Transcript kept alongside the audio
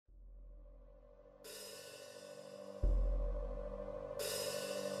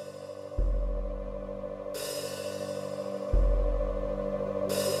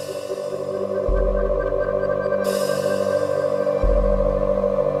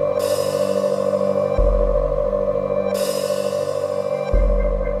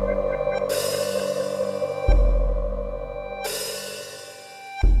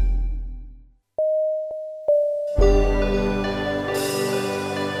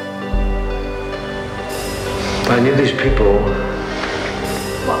I knew these people.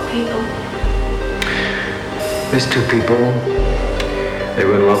 What people? These two people, they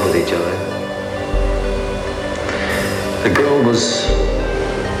were in love with each other. The girl was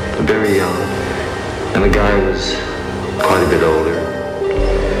very young, and the guy was quite a bit older.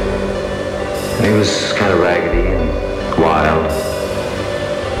 And he was kind of raggedy and wild.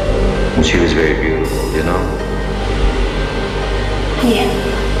 And she was very beautiful, you know? Yeah.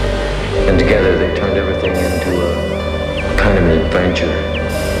 And together they turned everything into a kind of an adventure.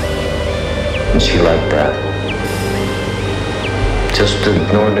 And she liked that. Just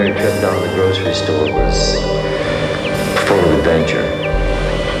an ordinary trip down to the grocery store was full of adventure.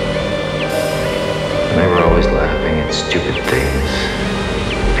 And they were always laughing at stupid things.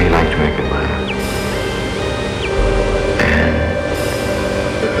 He liked to make her laugh. And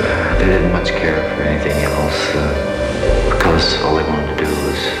they didn't much care for anything else because all they wanted to do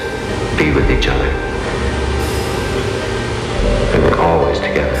was be with each other. They were always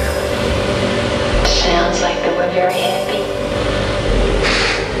together. Sounds like they were very happy.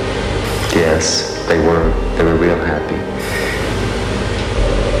 Yes, they were real happy.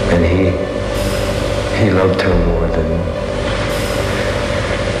 And he loved her more than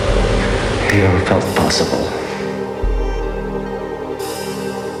he ever felt possible.